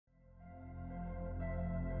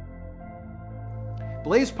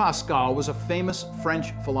Blaise Pascal was a famous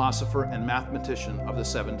French philosopher and mathematician of the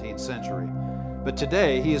 17th century, but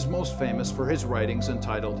today he is most famous for his writings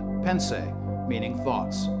entitled Pensées, meaning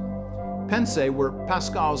thoughts. Pensées were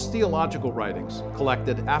Pascal's theological writings,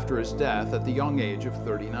 collected after his death at the young age of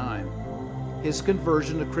 39. His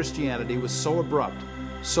conversion to Christianity was so abrupt,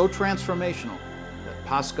 so transformational, that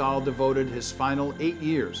Pascal devoted his final 8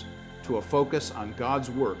 years to a focus on God's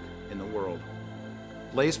work in the world.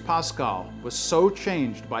 Blaise Pascal was so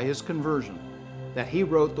changed by his conversion that he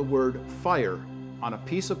wrote the word fire on a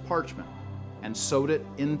piece of parchment and sewed it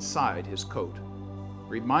inside his coat,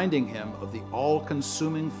 reminding him of the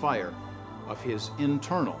all-consuming fire of his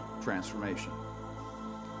internal transformation.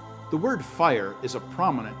 The word fire is a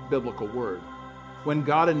prominent biblical word. When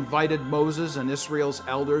God invited Moses and Israel's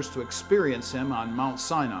elders to experience him on Mount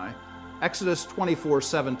Sinai, Exodus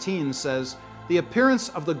 24:17 says, "The appearance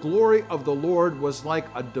of the glory of the Lord was like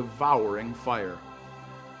a devouring fire."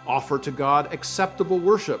 Offer to God acceptable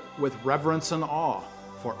worship with reverence and awe,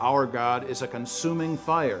 for our God is a consuming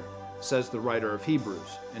fire, says the writer of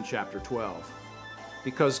Hebrews in chapter 12.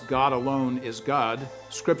 Because God alone is God,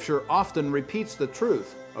 Scripture often repeats the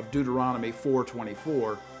truth of Deuteronomy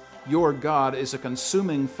 4:24, "Your God is a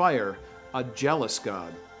consuming fire, a jealous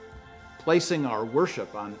God." Placing our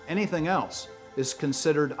worship on anything else is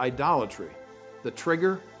considered idolatry, the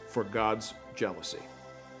trigger for God's jealousy.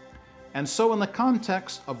 And so in the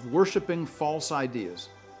context of worshiping false ideas,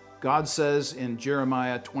 God says in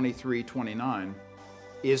Jeremiah 23:29,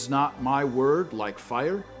 "Is not my word like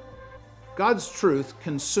fire?" God's truth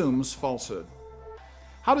consumes falsehood.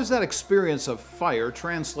 How does that experience of fire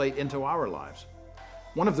translate into our lives?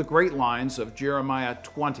 One of the great lines of Jeremiah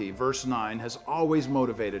 20, verse 9, has always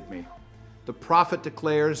motivated me. The prophet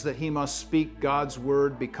declares that he must speak God's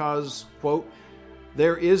word because, quote,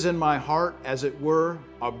 "There is in my heart, as it were,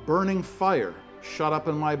 a burning fire shut up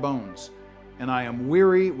in my bones, and I am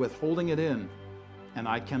weary with holding it in, and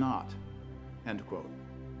I cannot," end quote.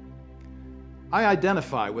 I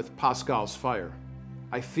identify with Pascal's fire.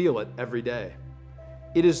 I feel it every day.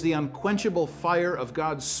 It is the unquenchable fire of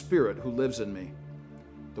God's Spirit who lives in me.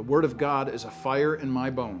 The Word of God is a fire in my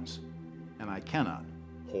bones, and I cannot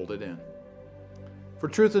hold it in. For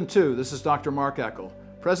Truth in Two, this is Dr. Mark Eckel,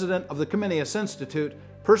 President of the Comenius Institute,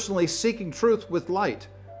 personally seeking truth with light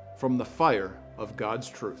from the fire of God's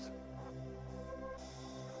truth.